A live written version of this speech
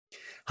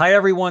Hi,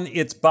 everyone.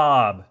 It's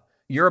Bob.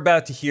 You're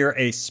about to hear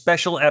a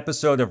special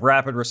episode of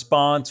Rapid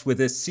Response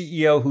with a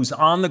CEO who's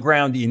on the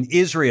ground in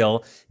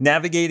Israel,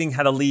 navigating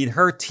how to lead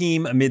her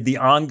team amid the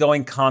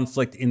ongoing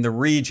conflict in the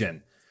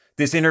region.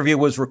 This interview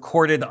was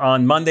recorded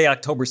on Monday,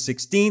 October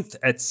 16th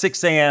at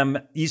 6 a.m.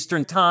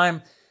 Eastern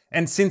Time,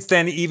 and since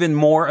then, even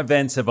more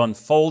events have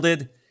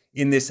unfolded.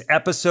 In this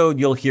episode,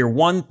 you'll hear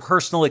one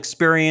personal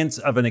experience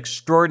of an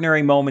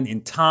extraordinary moment in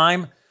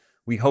time.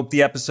 We hope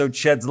the episode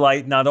sheds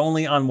light not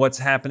only on what's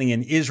happening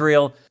in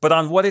Israel, but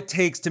on what it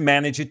takes to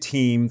manage a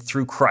team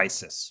through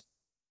crisis.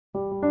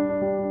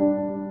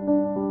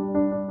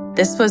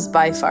 This was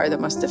by far the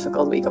most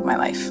difficult week of my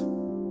life.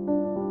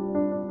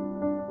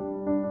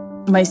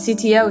 My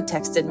CTO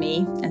texted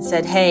me and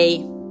said,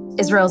 "Hey,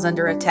 Israel's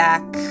under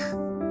attack."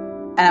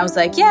 And I was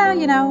like, "Yeah,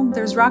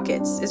 there's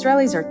rockets.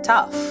 Israelis are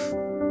tough."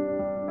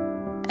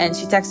 And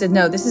she texted,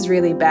 "No, this is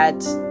really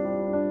bad."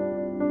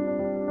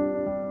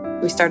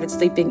 We started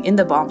sleeping in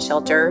the bomb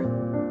shelter.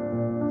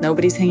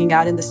 Nobody's hanging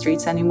out in the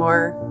streets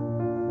anymore.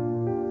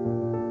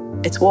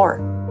 It's war.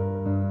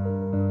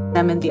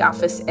 I'm in the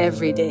office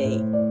every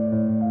day.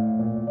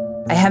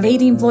 I have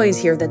 80 employees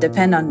here that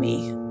depend on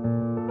me.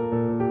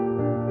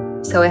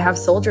 So I have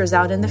soldiers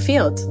out in the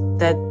field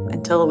that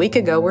until a week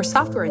ago were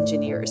software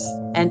engineers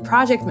and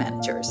project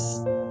managers.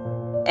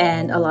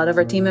 And a lot of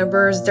our team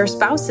members, their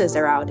spouses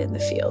are out in the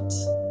field.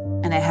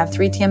 And I have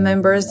 3 team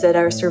members that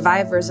are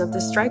survivors of the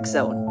strike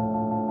zone.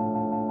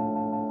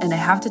 And I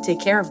have to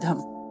take care of them.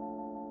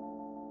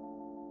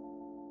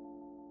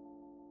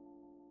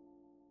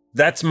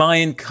 That's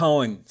Maayan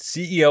Cohen,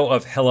 CEO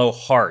of Hello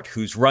Heart,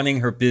 who's running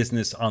her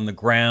business on the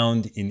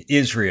ground in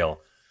Israel.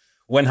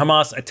 When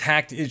Hamas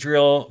attacked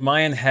Israel,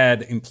 Maayan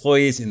had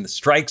employees in the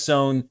strike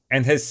zone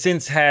and has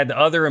since had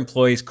other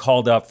employees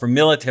called up for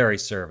military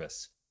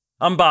service.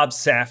 I'm Bob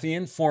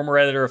Safian, former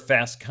editor of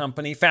Fast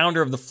Company,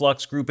 founder of the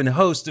Flux Group, and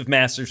host of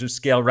Masters of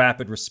Scale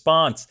Rapid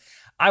Response.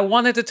 I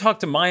wanted to talk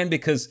to Maayan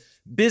because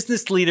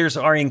business leaders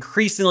are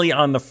increasingly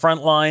on the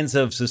front lines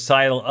of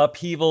societal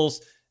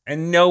upheavals,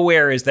 and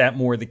nowhere is that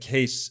more the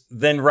case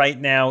than right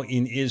now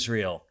in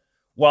Israel.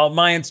 While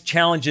Maayan's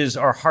challenges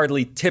are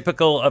hardly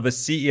typical of a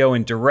CEO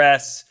in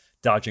duress,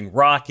 dodging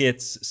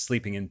rockets,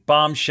 sleeping in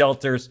bomb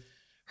shelters,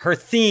 her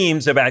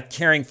themes about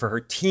caring for her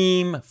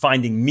team,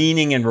 finding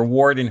meaning and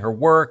reward in her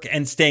work,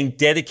 and staying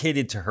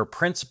dedicated to her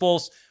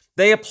principles,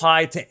 they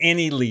apply to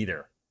any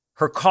leader.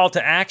 Her call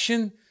to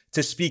action?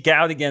 To speak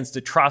out against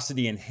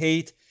atrocity and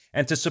hate,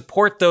 and to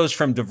support those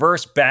from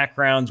diverse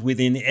backgrounds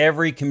within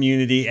every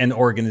community and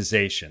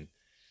organization.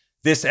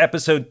 This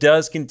episode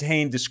does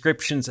contain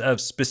descriptions of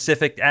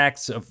specific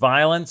acts of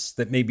violence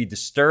that may be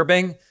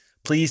disturbing.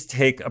 Please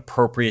take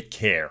appropriate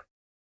care.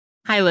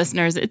 Hi,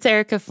 listeners. It's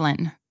Erica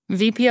Flynn,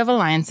 VP of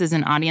Alliances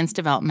and Audience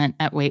Development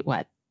at Wait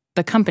What,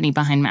 the company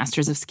behind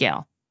Masters of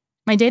Scale.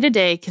 My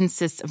day-to-day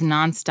consists of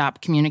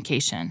nonstop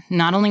communication,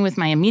 not only with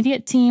my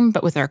immediate team,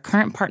 but with our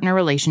current partner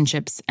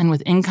relationships and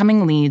with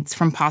incoming leads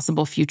from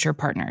possible future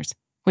partners,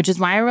 which is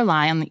why I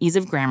rely on the ease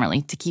of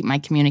Grammarly to keep my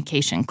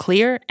communication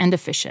clear and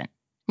efficient.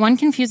 One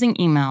confusing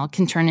email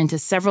can turn into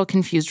several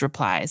confused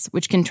replies,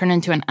 which can turn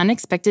into an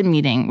unexpected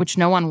meeting which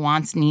no one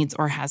wants, needs,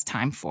 or has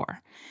time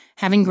for.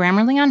 Having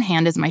Grammarly on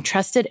hand as my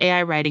trusted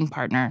AI writing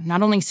partner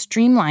not only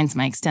streamlines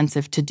my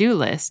extensive to-do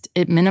list,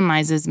 it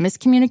minimizes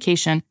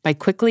miscommunication by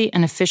quickly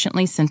and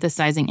efficiently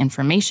synthesizing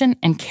information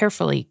and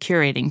carefully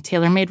curating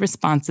tailor-made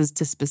responses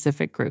to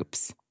specific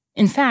groups.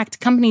 In fact,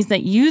 companies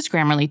that use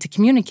Grammarly to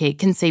communicate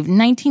can save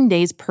 19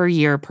 days per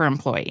year per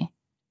employee.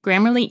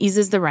 Grammarly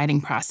eases the writing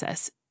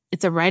process.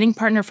 It's a writing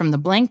partner from the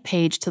blank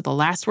page to the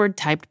last word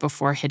typed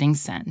before hitting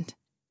send.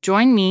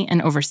 Join me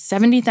and over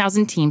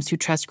 70,000 teams who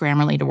trust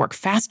Grammarly to work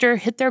faster,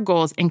 hit their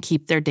goals, and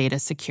keep their data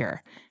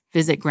secure.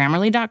 Visit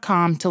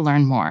Grammarly.com to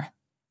learn more.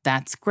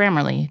 That's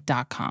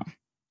Grammarly.com.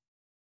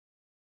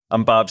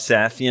 I'm Bob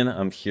Safian.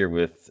 I'm here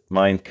with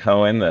Maayan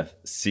Cohen, the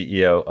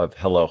CEO of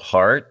Hello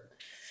Heart.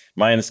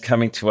 Maayan is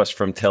coming to us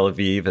from Tel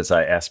Aviv as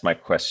I ask my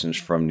questions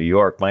from New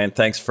York. Maayan,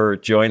 thanks for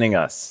joining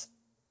us.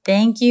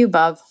 Thank you,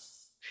 Bob.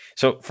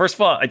 So first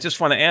of all, I just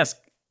want to ask,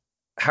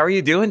 how are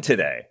you doing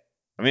today?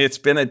 I mean, it's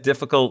been a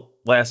difficult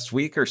last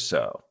week or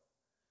so.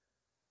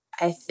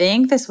 I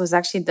think this was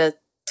actually the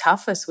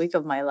toughest week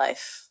of my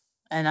life.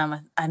 And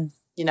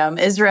I'm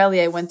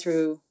Israeli. I went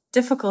through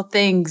difficult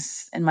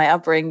things in my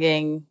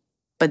upbringing,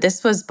 but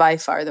this was by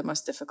far the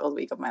most difficult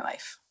week of my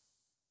life.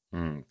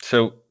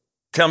 So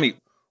tell me,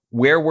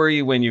 where were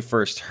you when you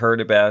first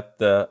heard about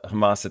the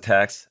Hamas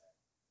attacks?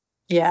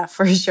 Yeah,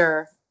 for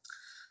sure.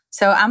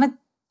 So I'm a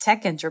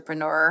tech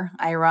entrepreneur.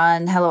 I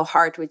run Hello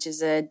Heart, which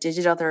is a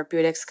digital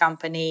therapeutics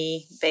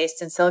company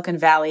based in Silicon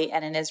Valley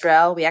and in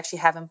Israel. We actually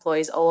have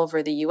employees all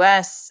over the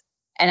US.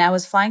 And I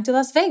was flying to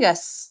Las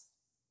Vegas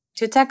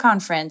to a tech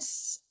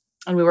conference.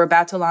 And we were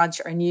about to launch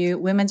our new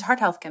women's heart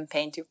health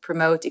campaign to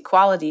promote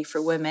equality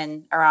for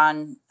women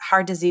around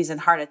heart disease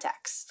and heart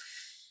attacks.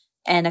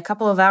 And a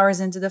couple of hours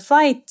into the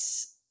flight,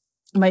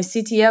 my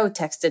CTO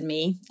texted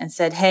me and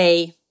said,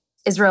 "Hey,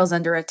 Israel's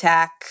under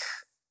attack.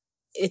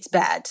 It's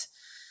bad."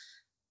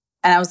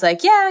 And I was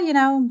like, yeah,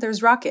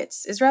 there's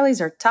rockets. Israelis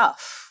are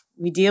tough.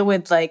 We deal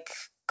with like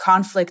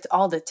conflict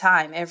all the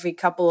time. Every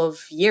couple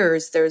of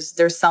years,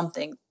 there's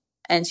something.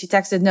 And she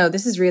texted, no,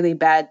 this is really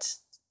bad.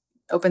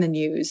 Open the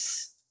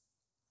news.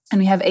 And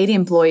we have 80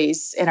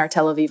 employees in our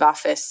Tel Aviv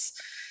office.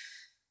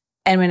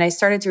 And when I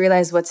started to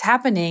realize what's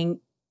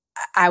happening,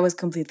 I was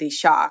completely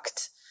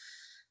shocked.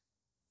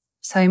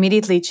 So I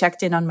immediately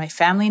checked in on my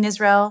family in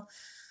Israel,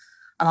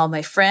 on all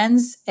my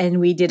friends, and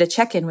we did a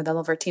check-in with all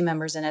of our team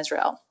members in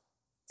Israel.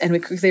 And we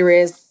quickly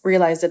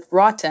realized that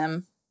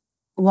Rotem,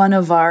 one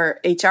of our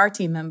HR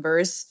team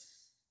members,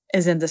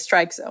 is in the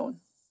strike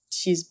zone.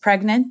 She's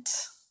pregnant,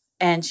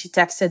 and she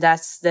texted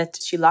us that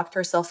she locked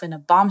herself in a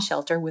bomb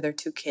shelter with her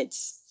 2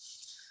 kids.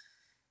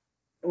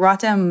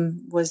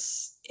 Rotem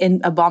was in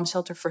a bomb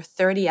shelter for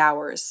 30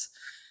 hours.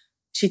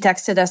 She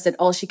texted us that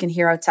all she can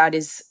hear outside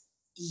is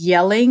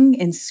yelling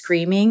and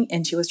screaming,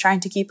 and she was trying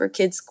to keep her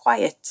kids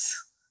quiet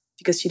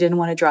because she didn't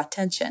want to draw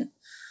attention.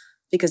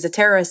 Because the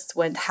terrorists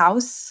went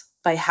house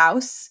by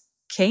house,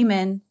 came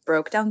in,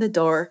 broke down the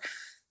door,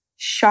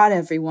 shot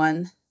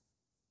everyone,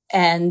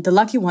 and the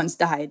lucky ones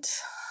died.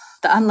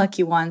 The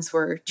unlucky ones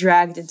were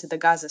dragged into the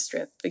Gaza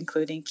Strip,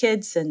 including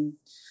kids and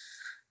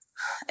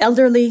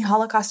elderly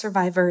Holocaust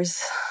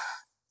survivors.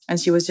 And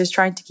she was just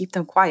trying to keep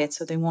them quiet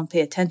so they won't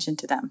pay attention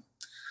to them.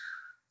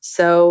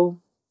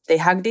 So they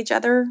hugged each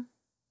other.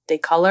 They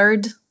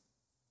colored.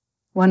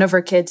 One of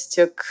her kids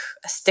took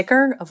a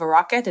sticker of a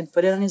rocket and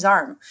put it on his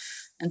arm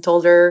and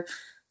told her,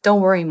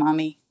 don't worry,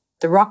 mommy,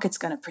 the rocket's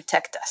going to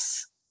protect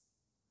us.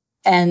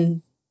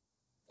 And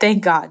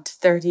thank God,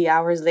 30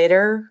 hours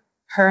later,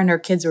 her and her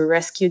kids were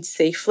rescued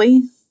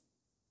safely.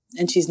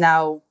 And she's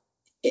now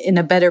in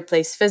a better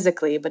place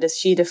physically. But as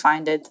she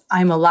defined it,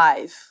 I'm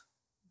alive,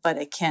 but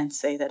I can't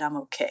say that I'm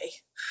okay.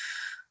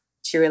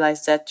 She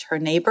realized that her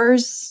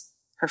neighbors,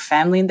 her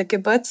family in the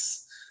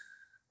kibbutz,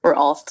 were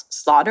all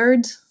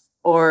slaughtered,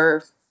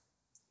 or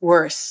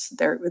worse,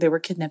 they were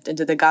kidnapped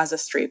into the Gaza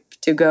Strip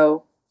to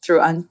go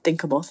through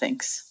unthinkable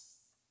things.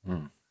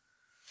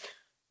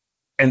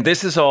 And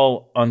this is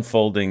all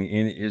unfolding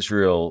in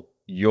Israel.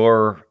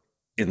 You're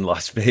in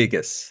Las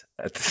Vegas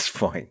at this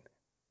point.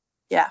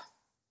 Yeah.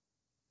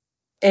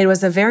 It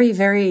was a very,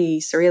 very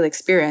surreal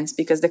experience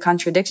because the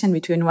contradiction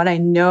between what I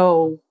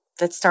know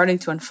that's starting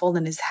to unfold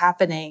and is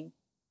happening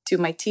to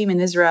my team in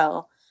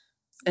Israel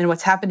and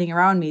what's happening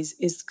around me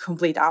is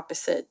complete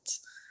opposite.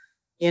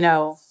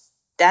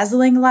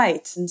 Dazzling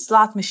lights and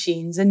slot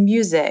machines and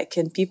music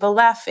and people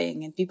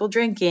laughing and people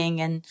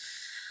drinking. And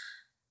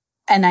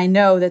I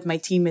know that my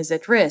team is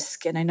at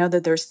risk. And I know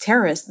that there's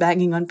terrorists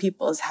banging on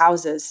people's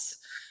houses.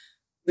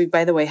 We,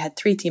 by the way, had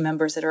 3 team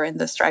members that are in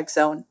the strike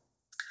zone.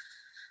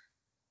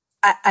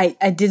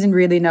 I didn't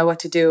really know what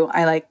to do.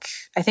 I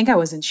think I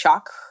was in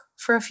shock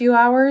for a few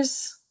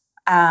hours,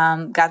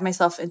 got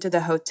myself into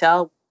the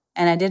hotel,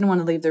 and I didn't want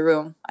to leave the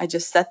room. I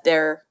just sat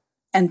there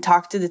and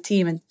talked to the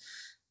team, and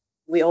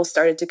we all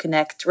started to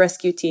connect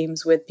rescue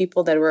teams with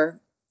people that were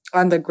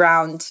on the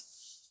ground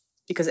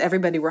because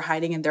everybody were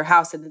hiding in their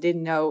house and they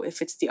didn't know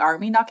if it's the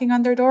army knocking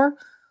on their door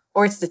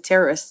or it's the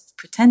terrorists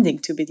pretending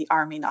to be the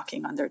army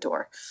knocking on their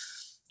door.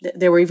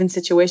 There were even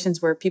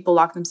situations where people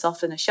locked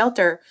themselves in a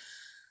shelter.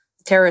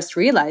 Terrorists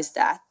realized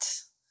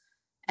that,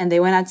 and they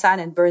went outside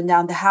and burned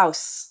down the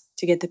house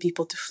to get the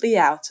people to flee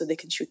out so they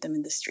can shoot them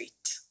in the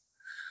street.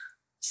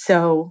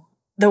 So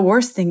the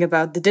worst thing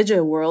about the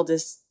digital world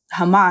is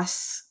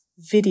Hamas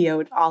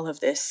videoed all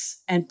of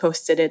this and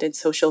posted it in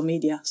social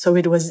media. So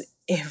it was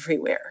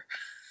everywhere.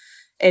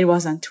 It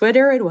was on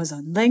Twitter. It was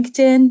on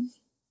LinkedIn.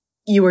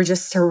 You were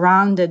just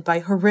surrounded by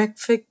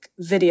horrific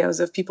videos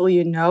of people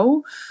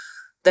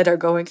that are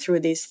going through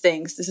these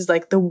things. This is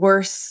like the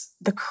worst,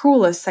 the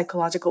cruelest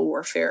psychological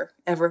warfare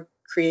ever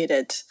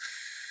created.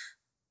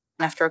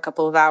 After a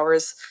couple of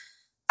hours,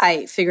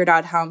 I figured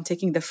out how I'm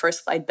taking the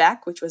first flight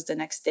back, which was the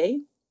next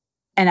day.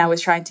 And I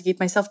was trying to keep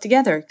myself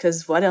together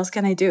because what else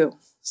can I do?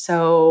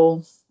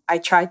 So I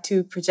tried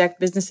to project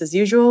business as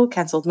usual,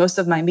 canceled most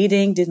of my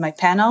meeting, did my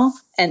panel,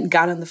 and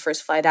got on the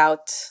first flight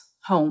out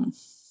home.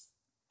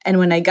 And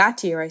when I got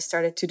here, I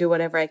started to do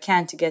whatever I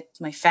can to get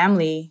my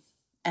family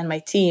and my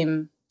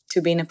team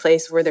to be in a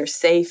place where they're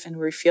safe and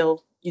where we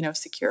feel,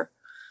 secure.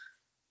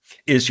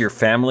 Is your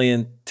family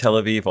in Tel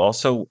Aviv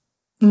also?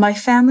 My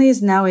family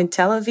is now in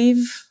Tel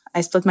Aviv.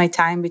 I split my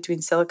time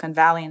between Silicon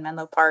Valley and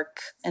Menlo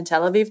Park and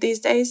Tel Aviv these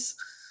days.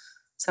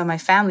 So my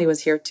family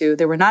was here too.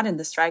 They were not in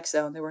the strike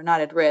zone. They were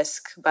not at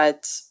risk.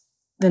 But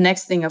the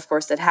next thing, of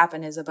course, that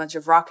happened is a bunch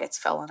of rockets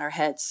fell on our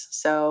heads.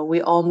 So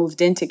we all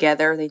moved in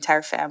together, the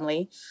entire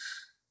family.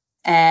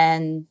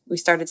 And we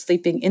started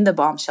sleeping in the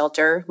bomb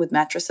shelter with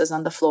mattresses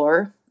on the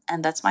floor.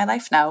 And that's my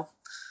life now.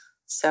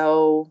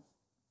 So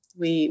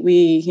we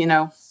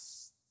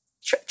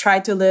try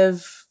to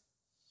live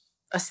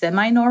a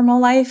semi-normal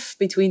life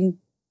between,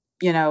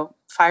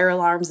 fire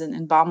alarms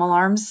and bomb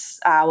alarms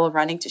while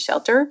running to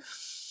shelter.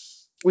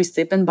 We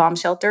sleep in bomb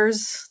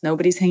shelters.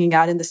 Nobody's hanging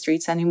out in the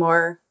streets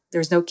anymore.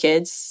 There's no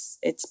kids.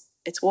 It's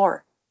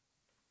war.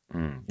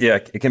 Yeah,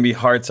 it can be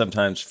hard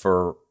sometimes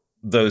for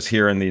those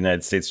here in the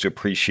United States to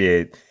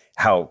appreciate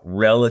how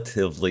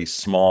relatively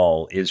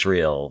small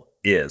Israel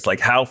is. Like,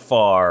 how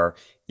far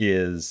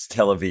is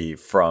Tel Aviv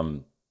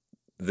from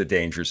the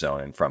danger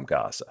zone and from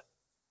Gaza?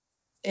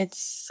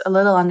 It's a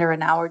little under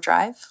an hour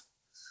drive.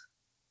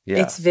 Yeah.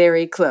 It's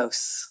very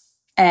close.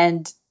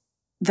 And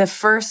the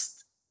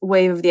first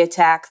wave of the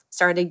attack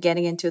started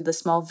getting into the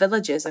small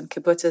villages and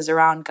kibbutzes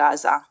around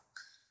Gaza.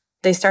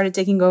 They started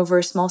taking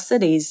over small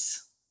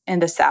cities in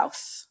the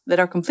south that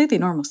are completely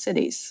normal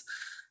cities.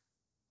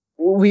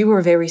 We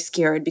were very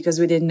scared because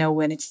we didn't know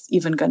when it's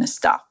even going to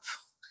stop.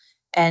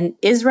 And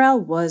Israel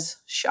was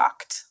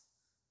shocked.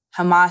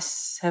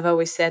 Hamas have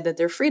always said that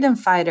they're freedom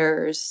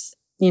fighters.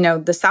 You know,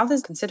 the south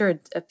is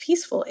considered a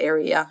peaceful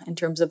area in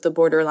terms of the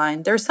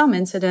borderline. There's some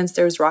incidents,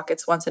 there's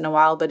rockets once in a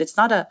while, but it's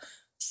not a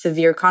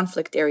severe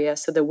conflict area.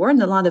 So there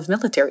weren't a lot of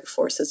military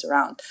forces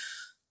around.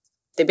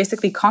 They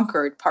basically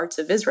conquered parts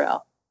of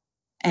Israel.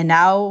 And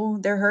now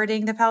they're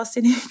hurting the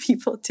Palestinian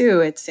people too.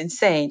 It's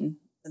insane.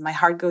 And my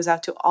heart goes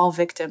out to all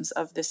victims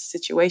of this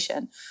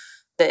situation,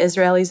 the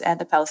Israelis and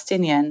the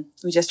Palestinians.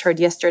 We just heard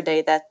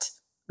yesterday that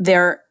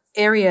there are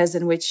areas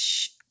in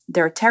which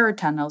there are terror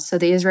tunnels, so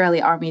the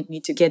Israeli army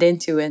need to get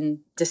into and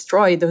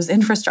destroy those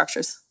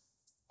infrastructures.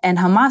 And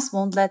Hamas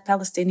won't let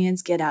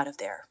Palestinians get out of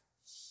there.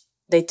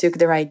 They took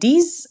their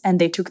IDs and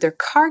they took their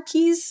car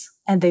keys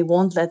and they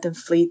won't let them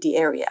flee the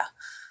area.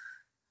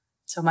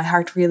 So my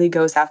heart really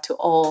goes out to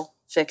all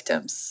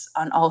victims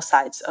on all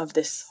sides of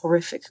this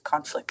horrific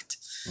conflict.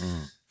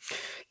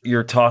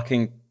 You're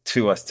talking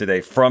to us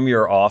today from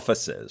your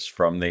offices,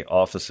 from the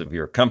office of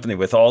your company.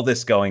 With all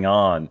this going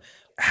on,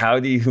 how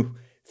do you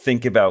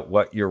think about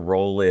what your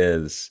role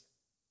is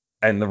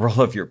and the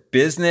role of your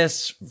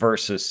business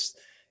versus,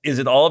 is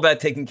it all about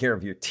taking care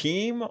of your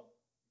team?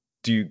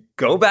 Do you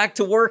go back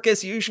to work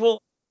as usual?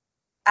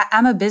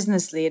 I'm a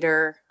business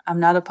leader. I'm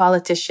not a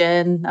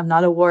politician. I'm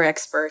not a war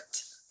expert.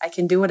 I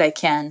can do what I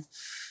can.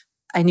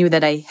 I knew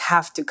that I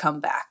have to come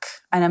back,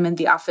 and I'm in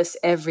the office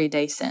every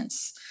day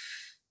since.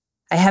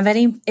 I have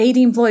 80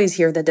 employees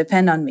here that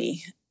depend on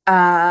me.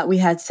 We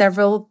had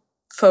several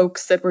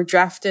folks that were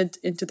drafted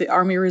into the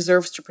Army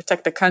Reserves to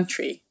protect the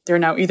country. They're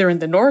now either in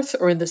the north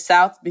or in the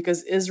south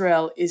because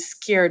Israel is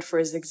scared for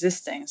its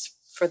existence.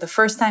 For the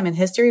first time in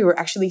history, we're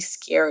actually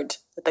scared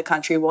that the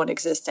country won't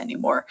exist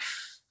anymore.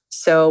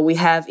 So we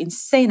have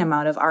insane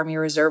amount of Army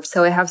Reserves.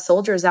 So I have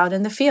soldiers out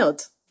in the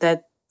field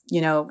that,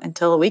 you know,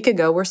 until a week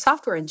ago were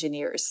software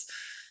engineers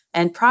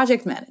and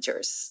project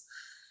managers.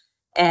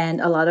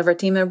 And a lot of our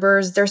team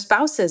members, their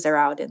spouses are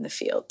out in the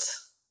field.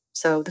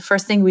 So the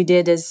first thing we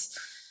did is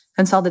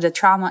consulted a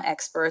trauma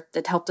expert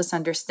that helped us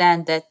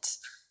understand that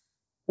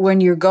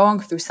when you're going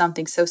through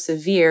something so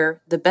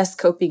severe, the best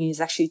coping is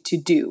actually to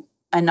do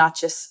and not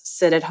just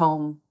sit at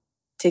home,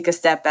 take a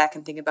step back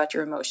and think about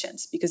your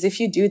emotions. Because if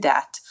you do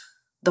that,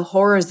 the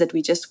horrors that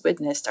we just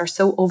witnessed are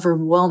so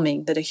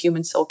overwhelming that a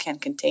human soul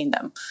can't contain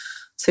them.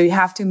 So you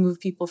have to move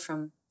people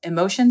from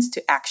emotions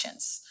to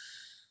actions.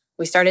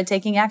 We started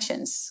taking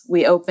actions.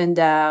 We opened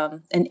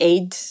an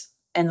aid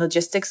and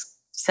logistics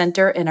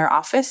center in our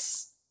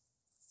office.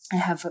 I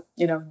have,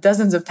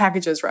 dozens of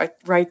packages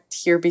right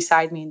here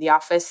beside me in the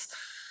office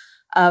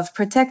of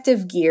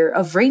protective gear,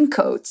 of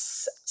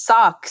raincoats,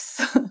 socks,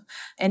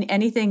 and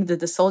anything that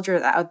the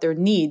soldiers out there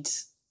need.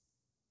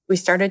 We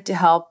started to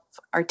help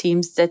our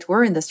teams that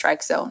were in the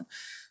strike zone.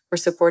 We're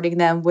supporting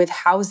them with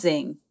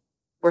housing.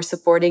 We're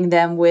supporting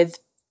them with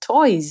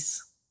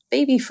toys,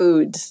 baby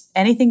food,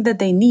 anything that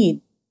they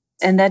need.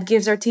 And that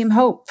gives our team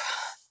hope.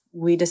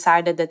 We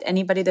decided that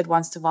anybody that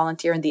wants to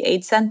volunteer in the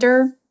aid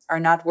center are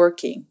not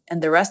working,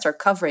 and the rest are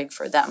covering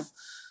for them.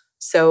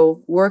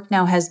 So work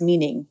now has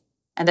meaning,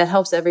 and that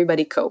helps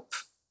everybody cope.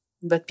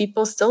 But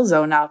people still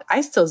zone out.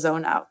 I still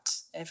zone out.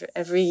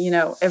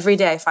 Every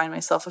day I find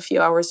myself a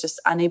few hours just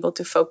unable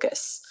to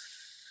focus.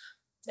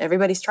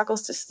 Everybody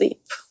struggles to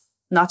sleep,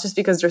 not just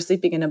because they're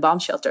sleeping in a bomb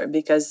shelter,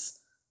 because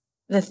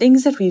the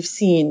things that we've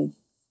seen,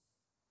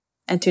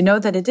 and to know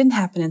that it didn't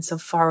happen in some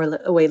far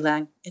away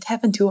land, it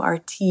happened to our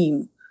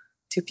team,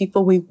 to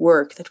people we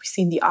work, that we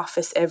see in the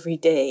office every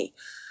day,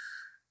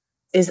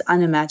 is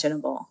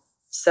unimaginable.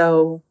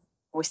 So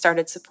we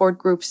started support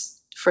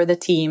groups for the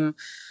team,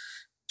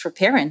 for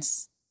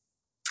parents.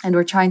 And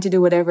we're trying to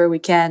do whatever we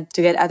can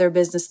to get other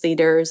business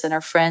leaders and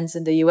our friends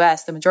in the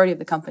US, the majority of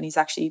the company is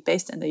actually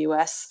based in the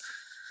US,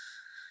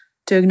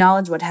 to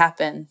acknowledge what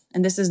happened.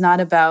 And this is not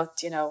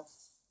about,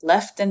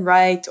 left and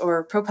right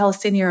or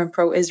pro-Palestinian and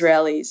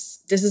pro-Israelis.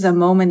 This is a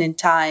moment in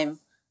time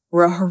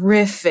where a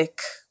horrific,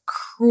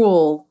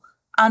 cruel,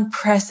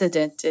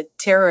 unprecedented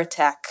terror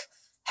attack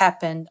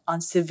happened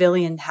on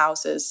civilian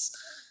houses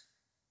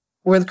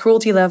with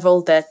cruelty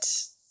level that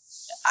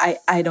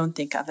I don't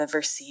think I've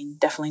ever seen,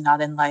 definitely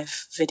not in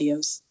live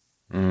videos.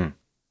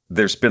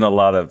 There's been a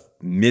lot of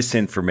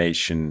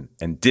misinformation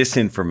and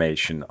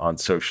disinformation on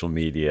social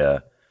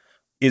media.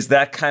 Is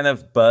that kind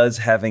of buzz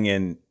having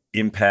an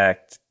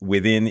impact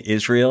within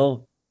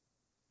Israel?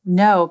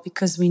 No,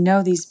 because we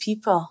know these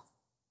people.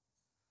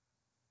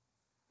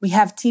 We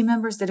have team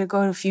members that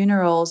go to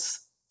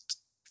funerals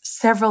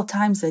several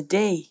times a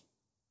day.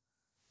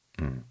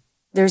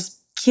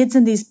 There's kids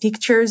in these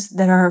pictures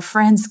that are our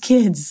friends'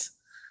 kids.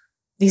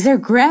 These are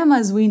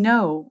grandmas we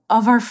know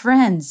of our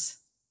friends.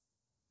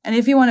 And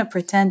if you want to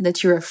pretend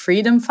that you're a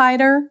freedom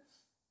fighter,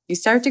 you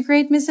start to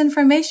create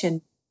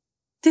misinformation.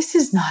 This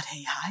is not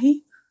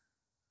AI.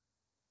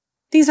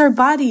 These are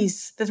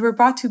bodies that were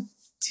brought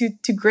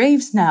to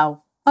graves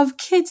now of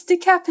kids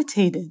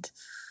decapitated.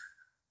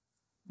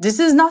 This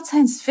is not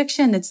science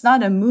fiction. It's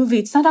not a movie.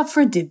 It's not up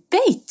for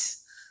debate.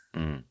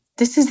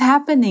 This is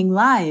happening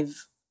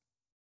live.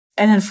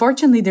 And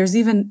unfortunately, there's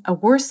even a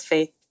worse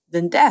fate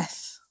than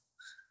death.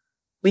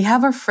 We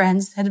have our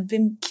friends that have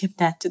been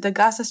kidnapped to the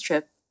Gaza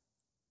Strip.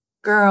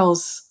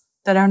 Girls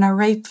that are now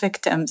rape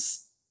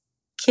victims.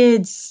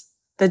 Kids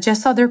that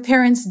just saw their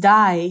parents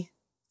die.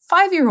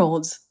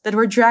 5-year-olds that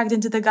were dragged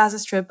into the Gaza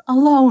Strip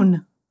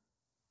alone.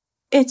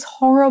 It's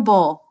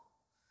horrible.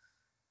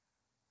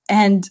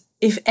 And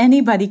if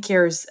anybody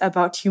cares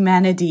about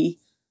humanity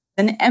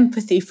and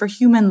empathy for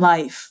human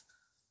life,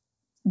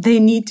 they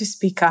need to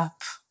speak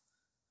up.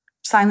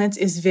 Silence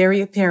is very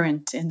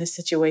apparent in this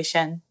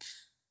situation.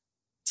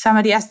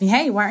 Somebody asked me,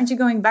 hey, why aren't you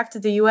going back to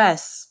the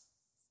US?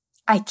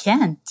 I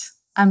can't.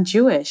 I'm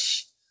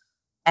Jewish.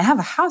 I have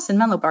a house in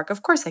Menlo Park.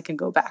 Of course I can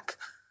go back.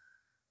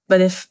 But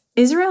if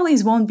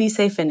Israelis won't be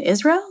safe in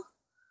Israel,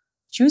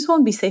 Jews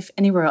won't be safe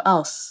anywhere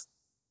else.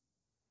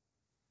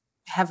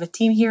 I have a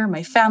team here.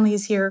 My family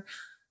is here.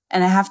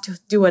 And I have to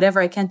do whatever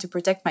I can to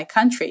protect my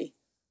country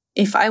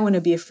if I want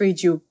to be a free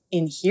Jew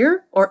in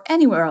here or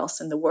anywhere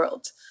else in the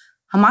world.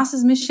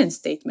 Hamas's mission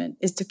statement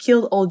is to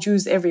kill all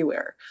Jews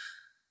everywhere.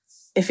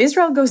 If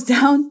Israel goes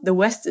down, the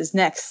West is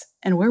next.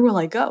 And where will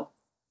I go?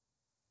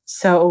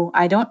 So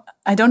I don't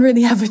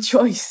really have a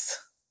choice.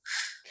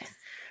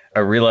 I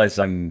realize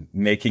I'm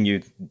making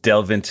you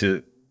delve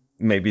into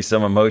maybe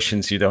some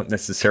emotions you don't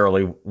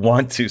necessarily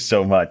want to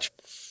so much.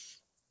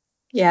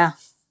 Yeah.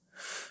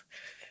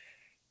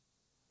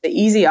 The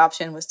easy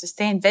option was to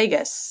stay in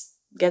Vegas,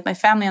 get my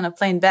family on a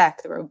plane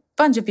back. There were a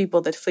bunch of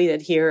people that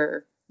fleeted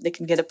here. They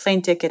can get a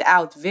plane ticket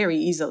out very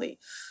easily.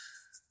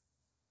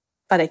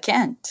 But I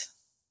can't.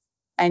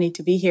 I need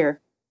to be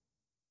here.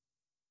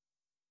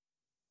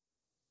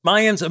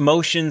 Maayan's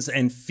emotions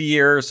and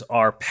fears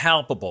are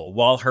palpable,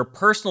 while her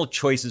personal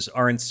choices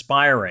are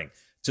inspiring.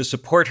 To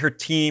support her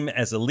team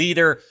as a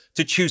leader,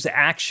 to choose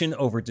action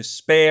over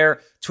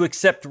despair, to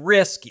accept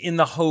risk in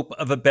the hope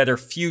of a better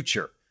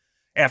future.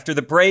 After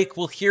the break,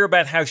 we'll hear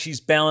about how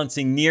she's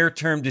balancing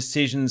near-term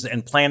decisions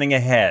and planning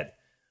ahead.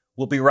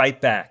 We'll be right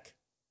back.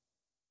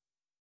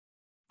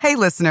 Hey,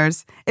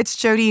 listeners. It's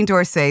Jodine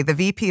Dorsey, the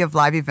VP of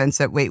Live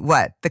Events at Wait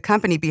What, the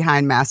company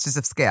behind Masters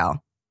of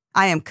Scale.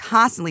 I am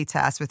constantly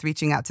tasked with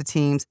reaching out to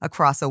teams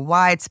across a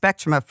wide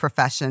spectrum of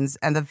professions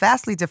and the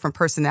vastly different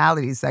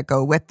personalities that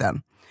go with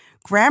them.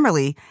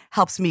 Grammarly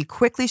helps me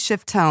quickly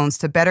shift tones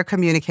to better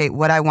communicate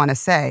what I want to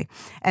say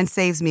and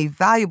saves me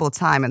valuable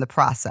time in the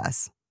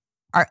process.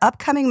 Our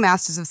upcoming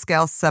Masters of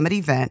Scale Summit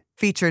event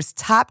features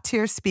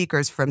top-tier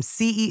speakers from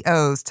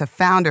CEOs to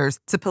founders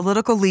to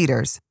political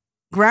leaders.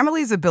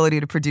 Grammarly's ability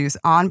to produce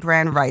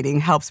on-brand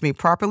writing helps me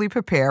properly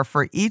prepare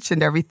for each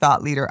and every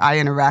thought leader I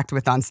interact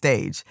with on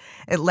stage.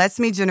 It lets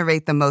me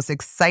generate the most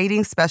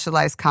exciting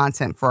specialized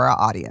content for our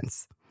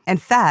audience. In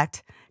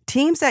fact,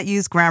 teams that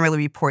use Grammarly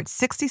report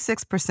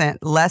 66%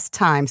 less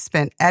time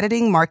spent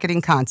editing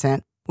marketing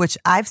content, which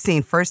I've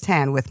seen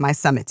firsthand with my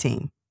Summit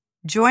team.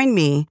 Join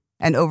me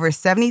and over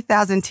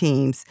 70,000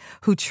 teams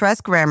who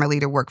trust Grammarly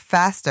to work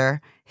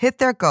faster, hit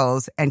their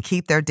goals, and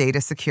keep their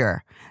data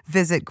secure.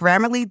 Visit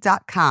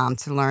Grammarly.com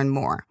to learn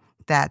more.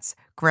 That's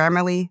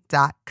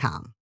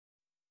Grammarly.com.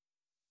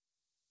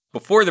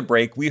 Before the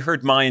break, we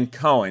heard Maayan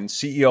Cohen,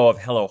 CEO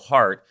of Hello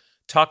Heart,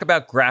 talk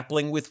about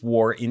grappling with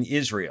war in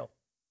Israel.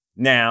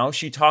 Now,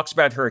 she talks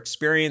about her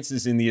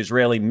experiences in the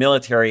Israeli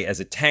military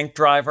as a tank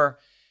driver,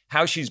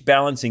 how she's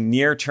balancing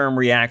near-term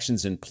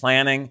reactions and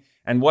planning,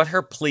 and what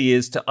her plea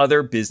is to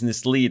other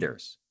business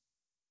leaders.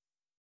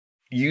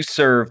 You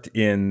served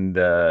in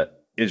the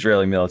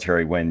Israeli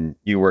military when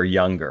you were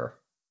younger.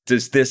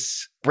 Does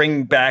this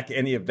bring back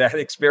any of that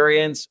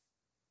experience?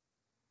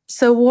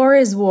 So war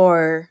is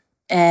war,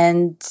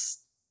 and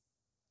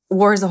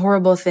war is a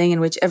horrible thing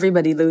in which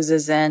everybody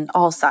loses and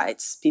all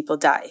sides, people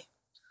die.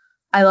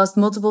 I lost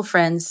multiple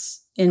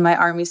friends in my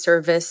army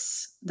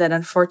service that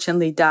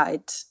unfortunately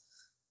died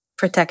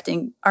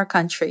protecting our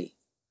country.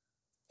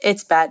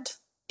 It's bad.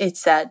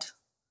 It's sad.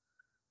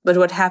 But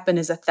what happened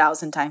is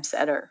 1,000 times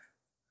sadder.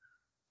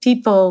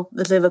 People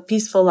that live a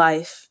peaceful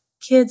life,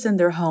 kids in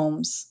their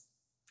homes,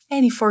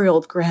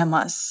 84-year-old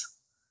grandmas,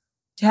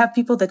 to have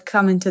people that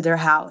come into their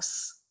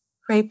house,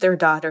 rape their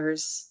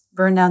daughters,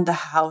 burn down the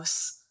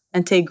house,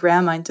 and take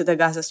grandma into the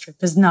Gaza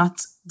Strip is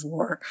not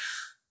war.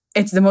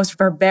 It's the most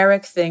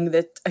barbaric thing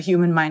that a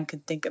human mind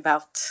could think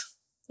about.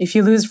 If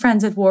you lose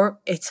friends at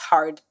war, it's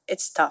hard.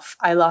 It's tough.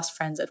 I lost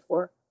friends at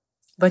war.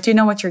 But you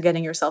know what you're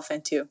getting yourself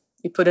into.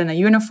 You put in a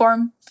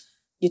uniform,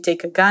 you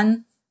take a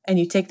gun, and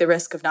you take the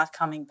risk of not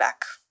coming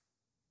back.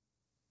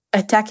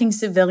 Attacking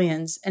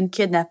civilians and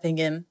kidnapping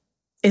them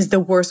is the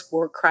worst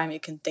war crime you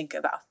can think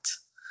about.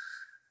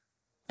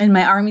 In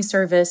my army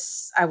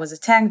service, I was a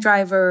tank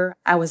driver,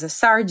 I was a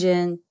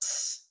sergeant,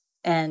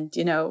 and,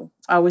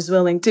 I was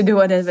willing to do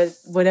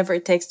whatever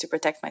it takes to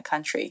protect my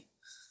country.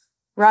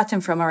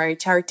 Rotem from our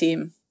HR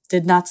team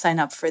did not sign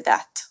up for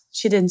that.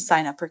 She didn't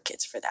sign up her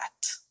kids for that.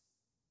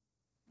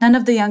 None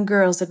of the young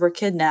girls that were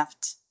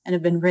kidnapped and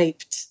have been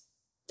raped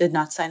did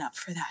not sign up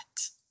for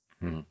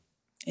that.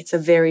 It's a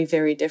very,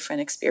 very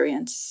different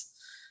experience.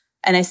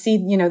 And I see,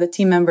 the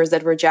team members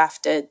that were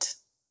drafted,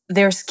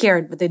 they're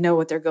scared, but they know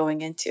what they're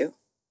going into.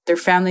 Their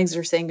families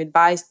are saying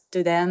goodbye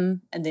to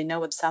them, and they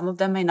know that some of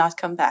them may not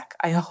come back.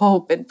 I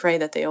hope and pray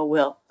that they all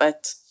will,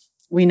 but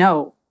we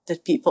know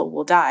that people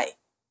will die.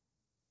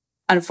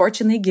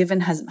 Unfortunately,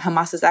 given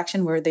Hamas's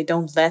action where they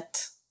don't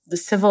let the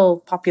civil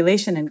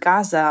population in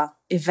Gaza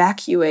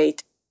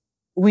evacuate,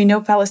 we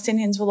know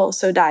Palestinians will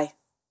also die.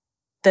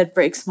 That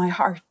breaks my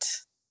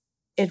heart.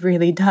 It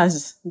really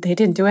does. They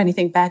didn't do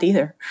anything bad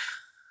either.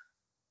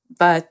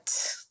 But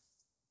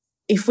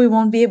if we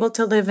won't be able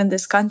to live in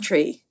this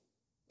country,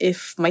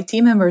 if my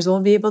team members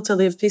won't be able to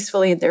live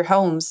peacefully in their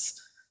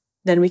homes,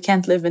 then we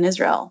can't live in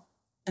Israel.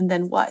 And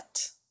then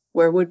what?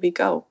 Where would we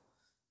go?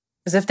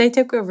 Because if they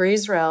took over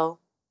Israel,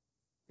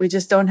 we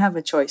just don't have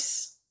a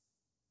choice.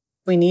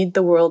 We need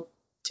the world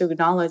to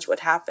acknowledge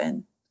what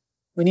happened.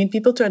 We need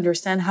people to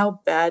understand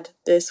how bad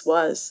this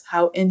was,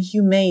 how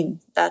inhumane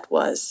that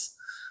was.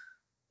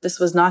 This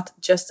was not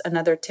just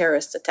another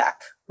terrorist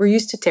attack. We're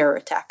used to terror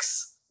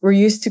attacks. We're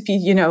used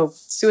to,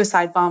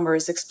 suicide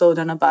bombers explode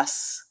on a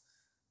bus.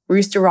 We're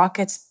used to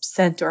rockets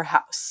sent to our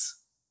house.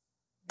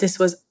 This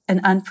was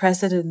an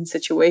unprecedented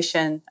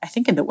situation, I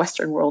think, in the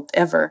Western world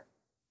ever.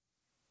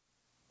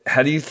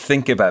 How do you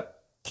think about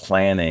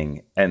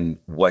planning and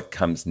what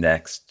comes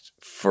next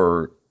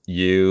for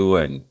you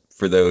and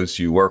for those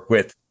you work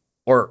with?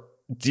 Or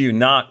do you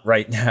not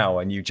right now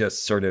and you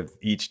just sort of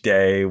each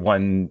day,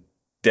 one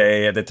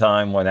day at a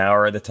time, 1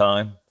 hour at a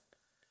time?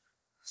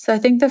 So I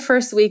think the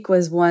first week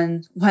was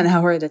one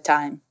hour at a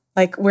time.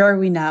 Like, where are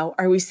we now?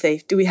 Are we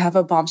safe? Do we have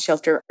a bomb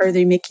shelter? Are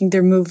they making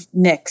their move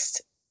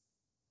next?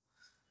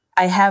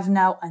 I have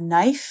now a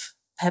knife,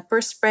 pepper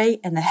spray,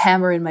 and a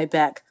hammer in my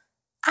bag.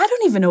 I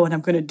don't even know what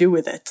I'm going to do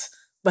with it,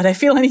 but I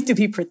feel I need to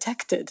be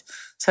protected.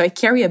 So I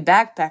carry a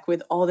backpack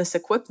with all this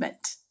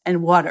equipment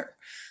and water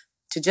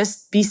to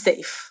just be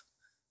safe.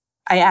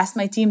 I asked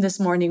my team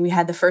this morning, we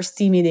had the first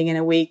team meeting in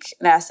a week,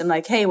 and I asked them,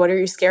 hey, what are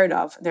you scared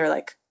of? They're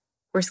like,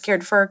 we're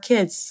scared for our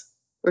kids.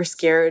 We're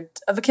scared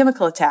of a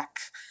chemical attack.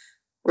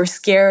 We're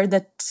scared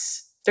that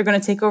they're going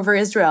to take over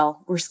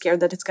Israel. We're scared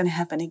that it's going to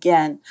happen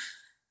again.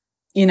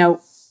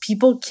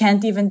 People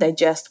can't even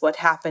digest what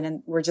happened,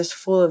 and we're just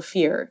full of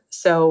fear.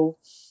 So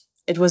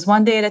it was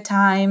one day at a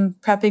time,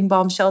 prepping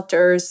bomb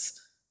shelters.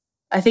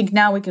 I think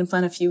now we can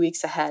plan a few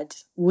weeks ahead.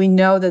 We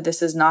know that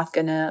this is not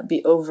going to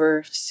be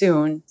over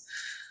soon.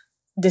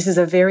 This is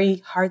a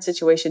very hard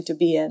situation to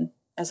be in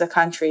as a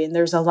country, and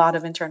there's a lot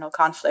of internal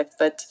conflict,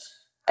 but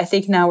I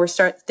think now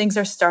things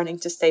are starting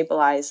to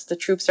stabilize. The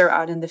troops are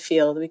out in the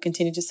field. We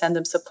continue to send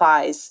them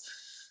supplies,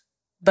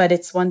 but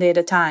it's one day at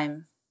a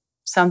time.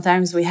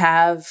 Sometimes we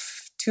have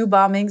 2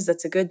 bombings.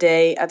 That's a good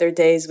day. Other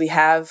days we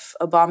have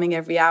a bombing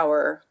every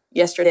hour.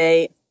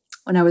 Yesterday,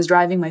 when I was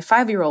driving my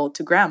 5-year-old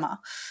to grandma,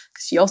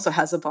 because she also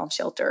has a bomb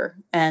shelter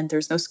and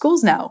there's no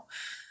schools now,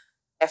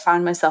 I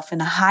found myself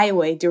in a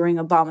highway during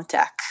a bomb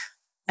attack.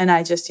 And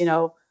I just,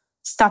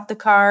 stopped the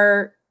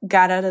car,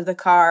 got out of the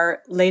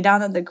car, lay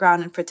down on the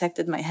ground and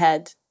protected my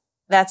head.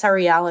 That's our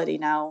reality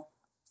now.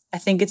 I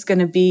think it's going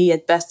to be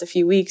at best a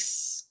few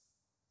weeks,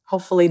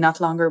 hopefully not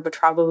longer, but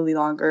probably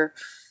longer.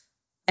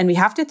 And we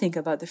have to think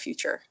about the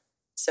future.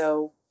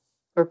 So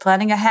we're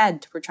planning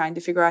ahead. We're trying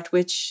to figure out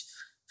which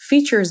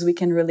features we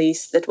can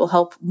release that will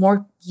help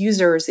more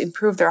users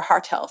improve their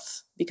heart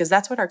health, because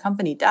that's what our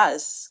company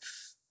does.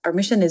 Our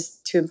mission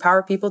is to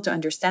empower people to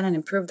understand and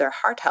improve their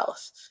heart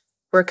health.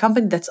 We're a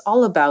company that's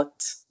all about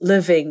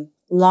living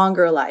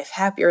longer life,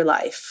 happier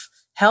life,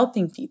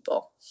 helping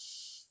people.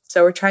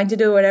 So we're trying to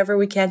do whatever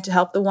we can to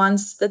help the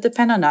ones that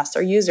depend on us,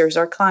 our users,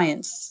 our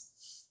clients.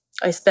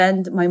 I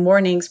spend my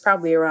mornings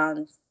probably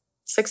around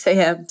 6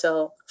 a.m.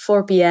 till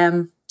 4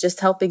 p.m. just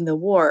helping the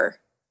war.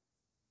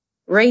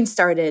 Rain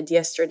started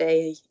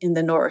yesterday in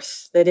the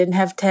north. They didn't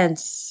have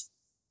tents.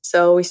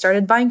 So we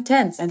started buying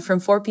tents. And from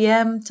 4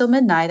 p.m. till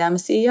midnight, I'm a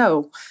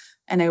CEO.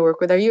 And I work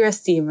with our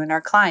US team and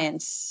our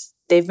clients.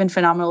 They've been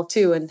phenomenal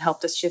too and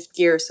helped us shift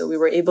gears. So we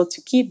were able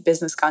to keep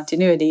business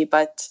continuity.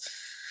 But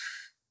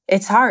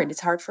it's hard. It's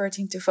hard for our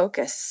team to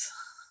focus.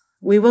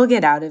 We will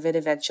get out of it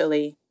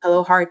eventually.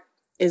 Hello Heart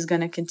is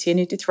going to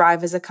continue to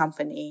thrive as a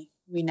company.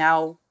 We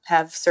now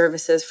have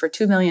services for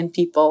 2 million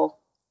people.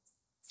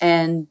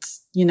 And,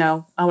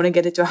 I want to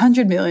get it to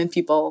 100 million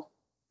people.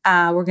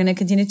 We're going to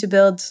continue to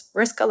build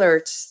risk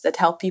alerts that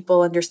help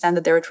people understand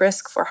that they're at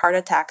risk for heart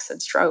attacks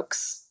and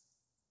strokes.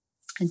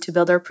 And to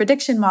build our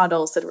prediction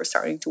models that we're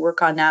starting to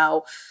work on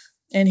now.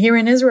 And here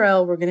in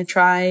Israel, we're going to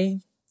try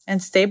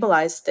and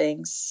stabilize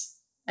things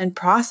and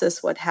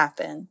process what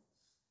happened.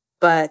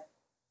 But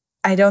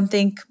I don't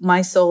think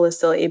my soul is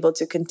still able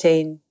to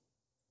contain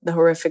the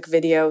horrific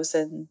videos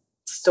and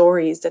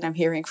stories that I'm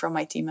hearing from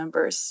my team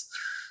members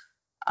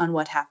on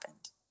what happened.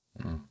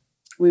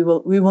 We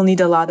will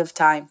need a lot of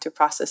time to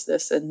process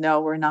this, and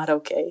no, we're not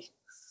okay.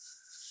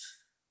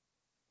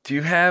 Do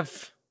you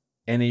have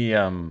any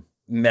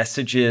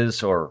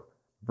messages or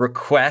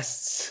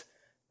requests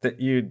that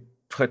you'd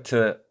put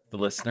to the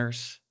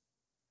listeners?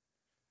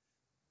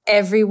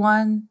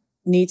 Everyone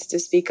needs to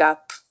speak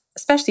up,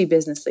 especially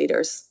business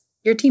leaders.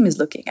 Your team is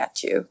looking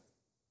at you.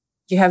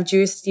 You have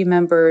Jewish team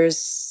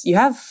members. You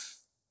have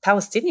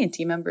Palestinian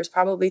team members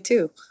probably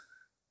too.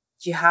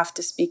 You have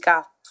to speak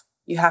up.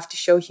 You have to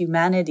show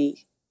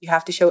humanity. You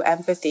have to show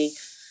empathy.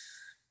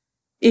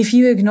 If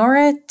you ignore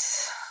it,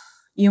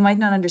 you might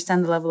not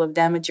understand the level of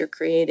damage you're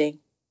creating.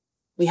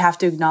 We have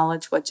to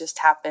acknowledge what just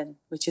happened,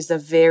 which is a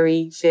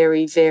very,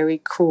 very, very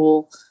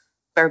cruel,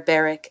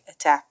 barbaric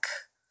attack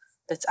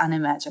that's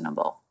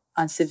unimaginable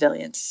on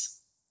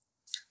civilians.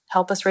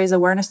 Help us raise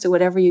awareness to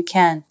whatever you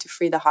can to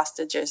free the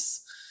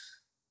hostages.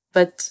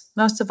 But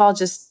most of all,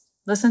 just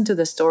listen to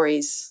the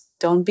stories.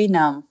 Don't be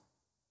numb.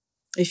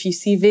 If you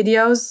see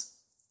videos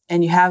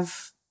and you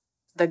have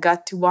the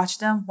gut to watch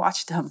them,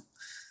 watch them.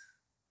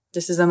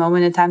 This is a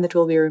moment in time that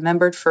will be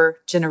remembered for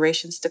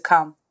generations to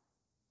come.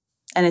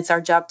 And it's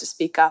our job to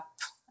speak up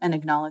and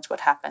acknowledge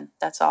what happened.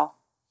 That's all.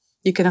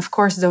 You can, of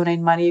course, donate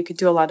money. You could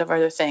do a lot of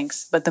other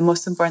things. But the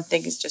most important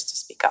thing is just to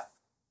speak up.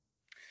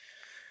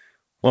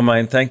 Well,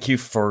 Maayan, thank you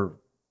for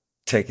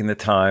taking the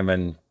time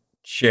and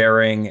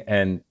sharing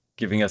and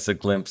giving us a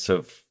glimpse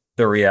of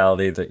the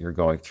reality that you're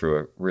going through.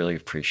 I really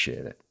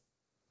appreciate it.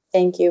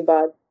 Thank you,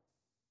 Bob.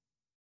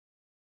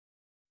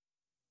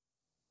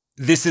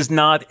 This is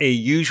not a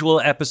usual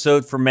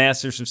episode for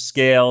Masters of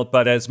Scale,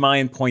 but as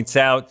Maayan points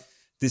out,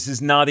 this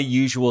is not a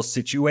usual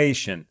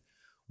situation.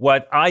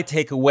 What I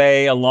take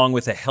away, along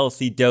with a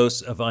healthy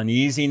dose of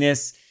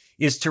uneasiness,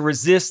 is to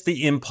resist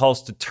the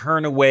impulse to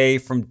turn away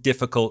from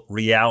difficult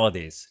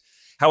realities.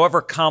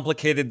 However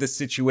complicated the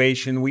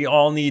situation, we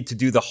all need to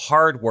do the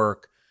hard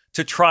work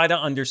to try to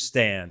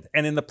understand,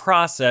 and in the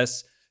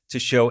process, to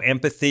show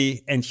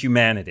empathy and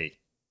humanity.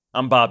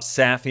 I'm Bob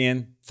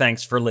Safian.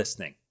 Thanks for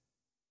listening.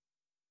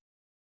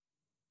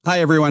 Hi,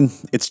 everyone.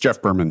 It's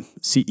Jeff Berman,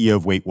 CEO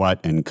of Wait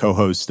What and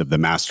co-host of the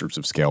Masters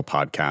of Scale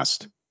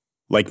podcast.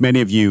 Like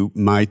many of you,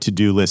 my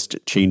to-do list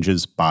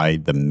changes by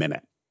the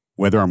minute.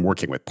 Whether I'm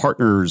working with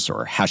partners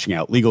or hashing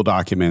out legal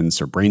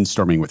documents or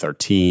brainstorming with our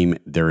team,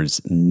 there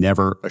is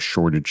never a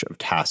shortage of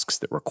tasks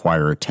that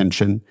require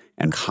attention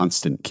and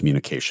constant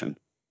communication.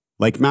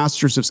 Like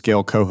Masters of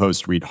Scale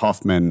co-host Reid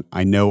Hoffman,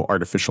 I know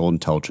artificial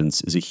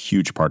intelligence is a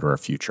huge part of our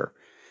future,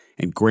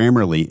 and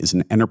Grammarly is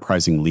an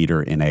enterprising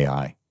leader in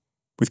AI.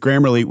 With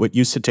Grammarly, what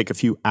used to take a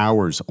few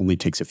hours only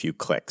takes a few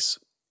clicks.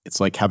 It's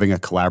like having a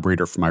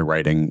collaborator for my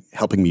writing,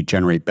 helping me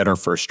generate better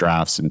first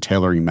drafts and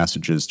tailoring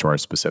messages to our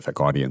specific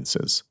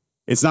audiences.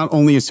 It's not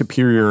only a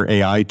superior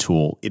AI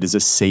tool, it is a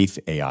safe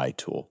AI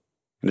tool.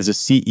 And as a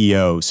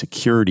CEO,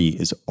 security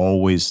is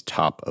always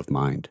top of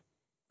mind.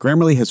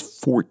 Grammarly has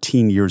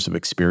 14 years of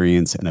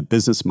experience and a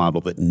business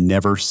model that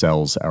never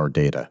sells our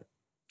data.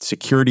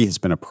 Security has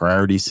been a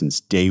priority since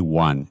day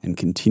one and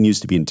continues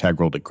to be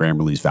integral to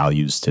Grammarly's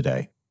values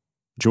today.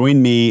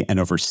 Join me and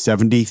over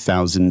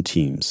 70,000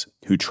 teams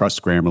who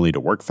trust Grammarly to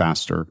work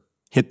faster,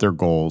 hit their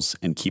goals,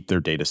 and keep their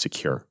data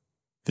secure.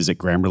 Visit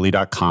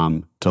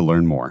Grammarly.com to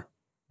learn more.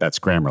 That's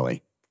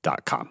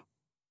Grammarly.com.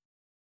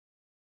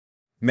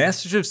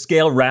 Masters of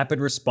Scale Rapid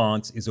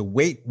Response is a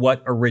Wait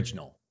What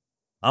original.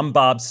 I'm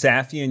Bob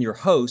Safian, your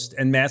host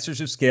and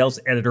Masters of Scale's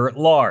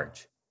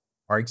editor-at-large.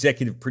 Our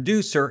executive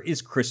producer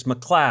is Chris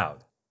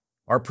McLeod.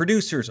 Our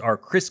producers are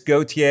Chris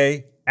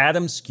Gauthier,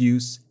 Adam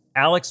Skuse,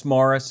 Alex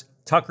Morris,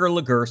 Tucker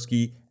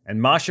Legursky,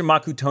 and Masha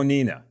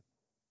Makutonina.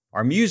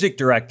 Our music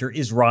director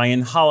is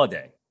Ryan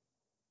Holiday.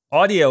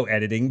 Audio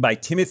editing by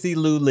Timothy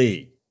Lou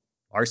Lee.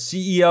 Our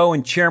CEO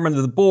and chairman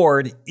of the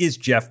board is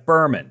Jeff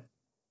Berman.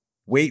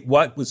 Wait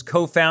What was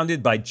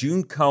co-founded by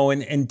June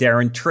Cohen and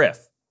Darren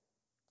Triff.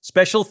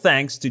 Special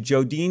thanks to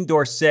Jodine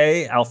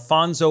Dorsey,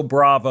 Alfonso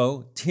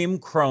Bravo, Tim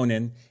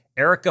Cronin,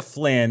 Erica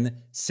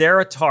Flynn,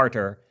 Sarah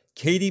Tartar,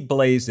 Katie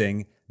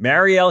Blazing,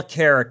 Marielle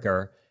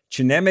Carricker,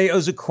 Chineme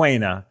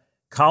Ozuquena,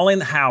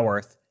 Colin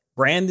Howarth,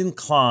 Brandon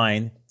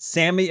Klein,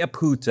 Sammy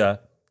Aputa,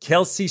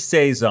 Kelsey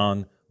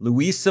Saison,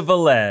 Luisa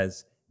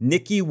Velez,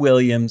 Nikki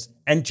Williams,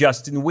 and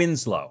Justin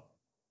Winslow.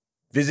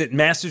 Visit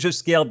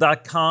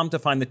mastersofscale.com to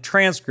find the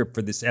transcript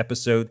for this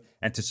episode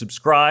and to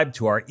subscribe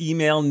to our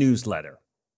email newsletter.